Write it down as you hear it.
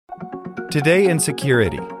Today in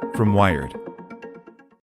Security from Wired.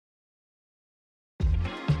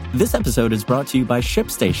 This episode is brought to you by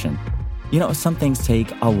ShipStation. You know, some things take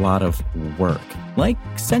a lot of work, like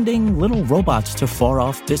sending little robots to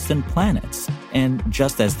far-off distant planets. And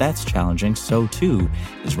just as that's challenging, so too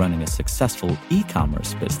is running a successful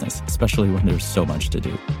e-commerce business, especially when there's so much to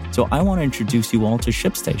do. So I want to introduce you all to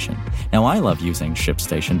ShipStation. Now, I love using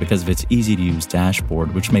ShipStation because of its easy-to-use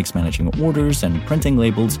dashboard, which makes managing orders and printing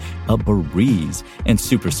labels a breeze and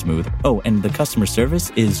super smooth. Oh, and the customer service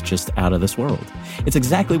is just out of this world. It's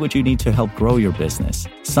exactly what you need to help grow your business.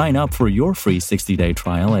 Sign up for your free 60-day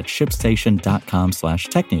trial at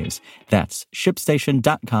shipstation.com/technews. That's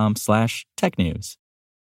shipstation.com/technews.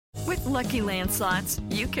 With Lucky Land Slots,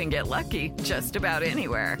 you can get lucky just about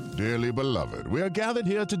anywhere. Dearly beloved, we are gathered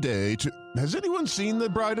here today to... Has anyone seen the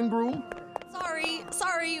bride and groom?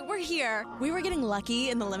 Sorry, we're here. We were getting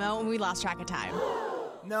lucky in the limo and we lost track of time.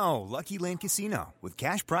 No, Lucky Land Casino, with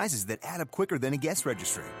cash prizes that add up quicker than a guest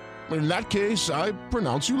registry. In that case, I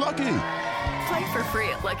pronounce you lucky. Play for free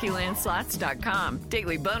at LuckyLandSlots.com.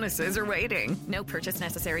 Daily bonuses are waiting. No purchase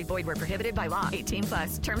necessary. Void where prohibited by law.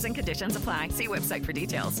 18+. Terms and conditions apply. See website for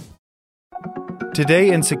details.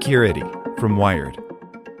 Today in Security from Wired.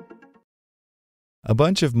 A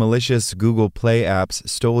bunch of malicious Google Play apps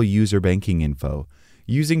stole user banking info.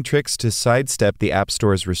 Using tricks to sidestep the App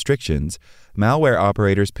Store's restrictions, malware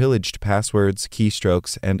operators pillaged passwords,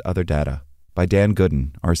 keystrokes, and other data. By Dan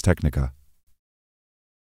Gooden, Ars Technica.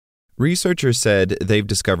 Researchers said they've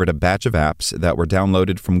discovered a batch of apps that were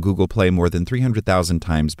downloaded from Google Play more than 300,000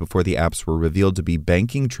 times before the apps were revealed to be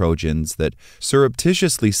banking Trojans that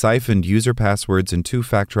surreptitiously siphoned user passwords and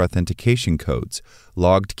two-factor authentication codes,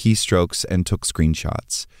 logged keystrokes, and took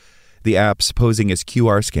screenshots. The apps, posing as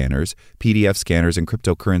QR scanners, PDF scanners, and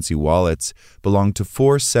cryptocurrency wallets, belonged to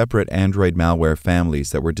 4 separate Android malware families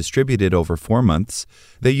that were distributed over 4 months.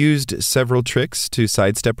 They used several tricks to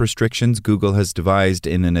sidestep restrictions Google has devised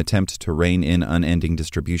in an attempt to rein in unending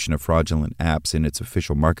distribution of fraudulent apps in its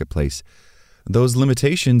official marketplace. Those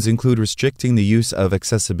limitations include restricting the use of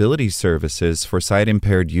accessibility services for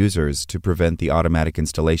sight-impaired users to prevent the automatic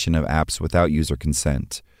installation of apps without user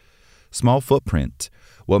consent. Small footprint.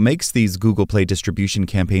 What makes these Google Play distribution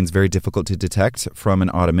campaigns very difficult to detect from an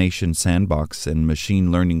automation sandbox and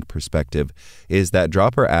machine learning perspective is that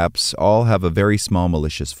dropper apps all have a very small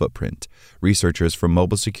malicious footprint, researchers from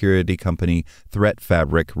mobile security company Threat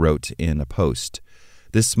Fabric wrote in a post.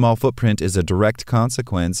 This small footprint is a direct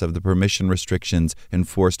consequence of the permission restrictions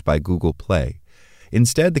enforced by Google Play.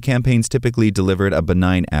 Instead, the campaigns typically delivered a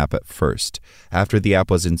benign app at first. After the app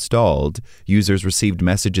was installed, users received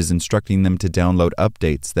messages instructing them to download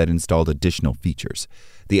updates that installed additional features.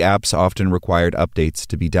 The apps often required updates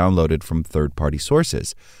to be downloaded from third-party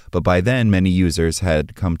sources, but by then many users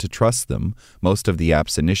had come to trust them. Most of the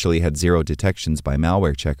apps initially had 0 detections by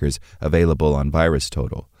malware checkers available on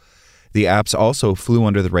VirusTotal. The apps also flew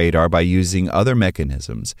under the radar by using other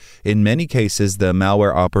mechanisms. In many cases, the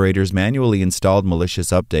malware operators manually installed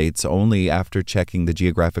malicious updates only after checking the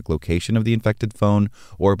geographic location of the infected phone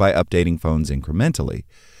or by updating phones incrementally.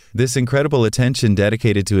 This incredible attention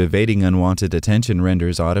dedicated to evading unwanted attention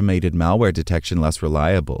renders automated malware detection less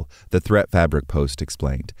reliable, the Threat Fabric post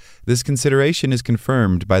explained. This consideration is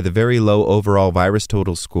confirmed by the very low overall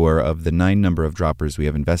VirusTotal score of the 9 number of droppers we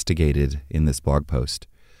have investigated in this blog post.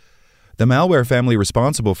 The malware family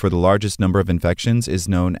responsible for the largest number of infections is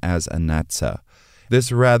known as Anatsa.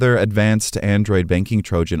 This rather advanced Android banking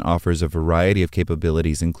Trojan offers a variety of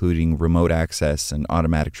capabilities, including remote access and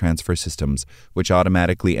automatic transfer systems, which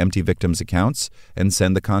automatically empty victims' accounts and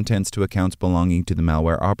send the contents to accounts belonging to the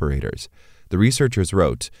malware operators. The researchers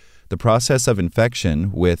wrote, "The process of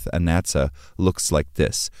infection with Anatsa looks like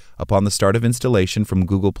this. Upon the start of installation from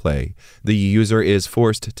Google Play, the user is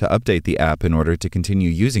forced to update the app in order to continue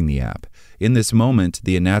using the app. In this moment,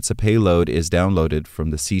 the Anatsa payload is downloaded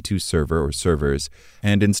from the C2 server or servers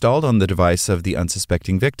and installed on the device of the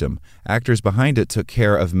unsuspecting victim. Actors behind it took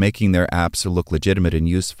care of making their apps look legitimate and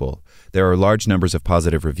useful. There are large numbers of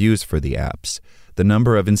positive reviews for the apps. The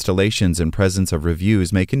number of installations and presence of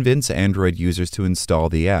reviews may convince Android users to install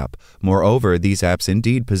the app. Moreover, these apps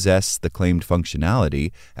indeed possess the claimed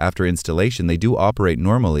functionality. After installation, they do operate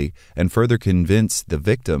normally and further convince the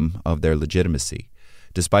victim of their legitimacy.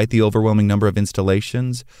 Despite the overwhelming number of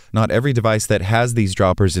installations, not every device that has these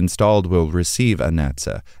droppers installed will receive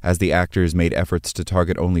Anatsa, as the actors made efforts to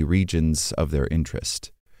target only regions of their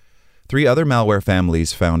interest." 3 other malware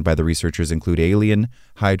families found by the researchers include Alien,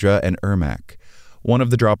 Hydra, and Ermac. One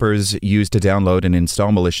of the droppers used to download and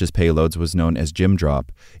install malicious payloads was known as Gmdrop.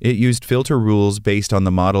 It used filter rules based on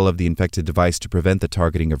the model of the infected device to prevent the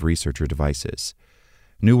targeting of researcher devices.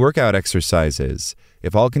 New workout exercises.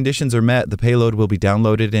 If all conditions are met, the payload will be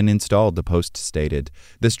downloaded and installed, the post stated.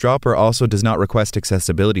 This dropper also does not request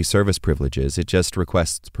accessibility service privileges. It just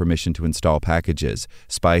requests permission to install packages,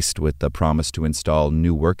 spiced with the promise to install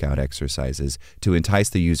new workout exercises to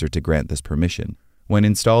entice the user to grant this permission. When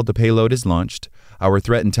installed, the payload is launched. Our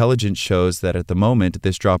threat intelligence shows that at the moment,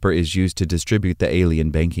 this dropper is used to distribute the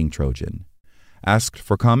alien banking Trojan. Asked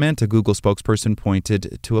for comment, a Google spokesperson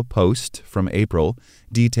pointed to a post from April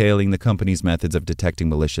detailing the company's methods of detecting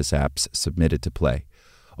malicious apps submitted to Play.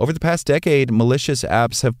 Over the past decade, malicious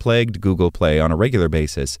apps have plagued Google Play on a regular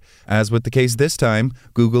basis. As with the case this time,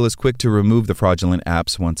 Google is quick to remove the fraudulent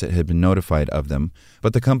apps once it had been notified of them.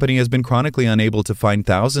 But the company has been chronically unable to find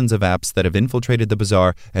thousands of apps that have infiltrated the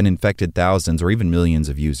bazaar and infected thousands or even millions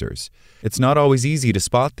of users. It's not always easy to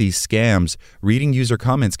spot these scams. Reading user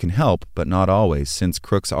comments can help, but not always, since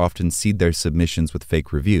crooks often seed their submissions with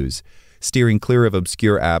fake reviews. Steering clear of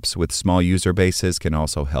obscure apps with small user bases can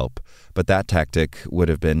also help, but that tactic would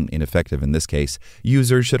have been ineffective in this case.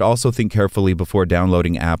 Users should also think carefully before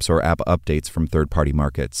downloading apps or app updates from third-party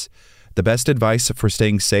markets. The best advice for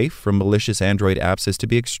staying safe from malicious Android apps is to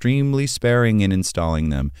be extremely sparing in installing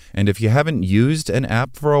them, and if you haven't used an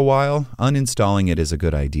app for a while, uninstalling it is a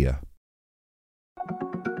good idea.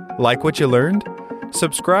 Like what you learned?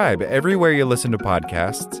 Subscribe everywhere you listen to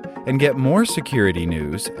podcasts and get more security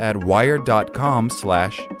news at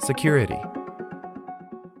wired.com/security.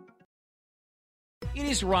 It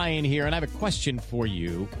is Ryan here, and I have a question for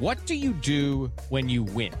you. What do you do when you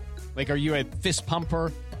win? Like, are you a fist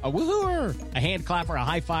pumper, a woohooer, a hand clapper, a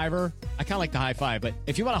high fiver? I kind of like the high five, but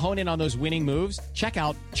if you want to hone in on those winning moves, check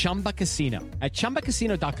out Chumba Casino. At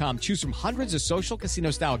ChumbaCasino.com, choose from hundreds of social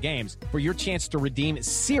casino-style games for your chance to redeem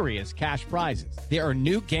serious cash prizes. There are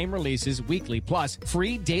new game releases weekly, plus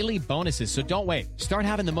free daily bonuses, so don't wait. Start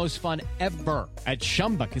having the most fun ever at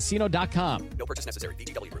ChumbaCasino.com. No purchase necessary.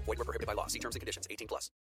 VGW Group. Void where prohibited by law. See terms and conditions. 18+.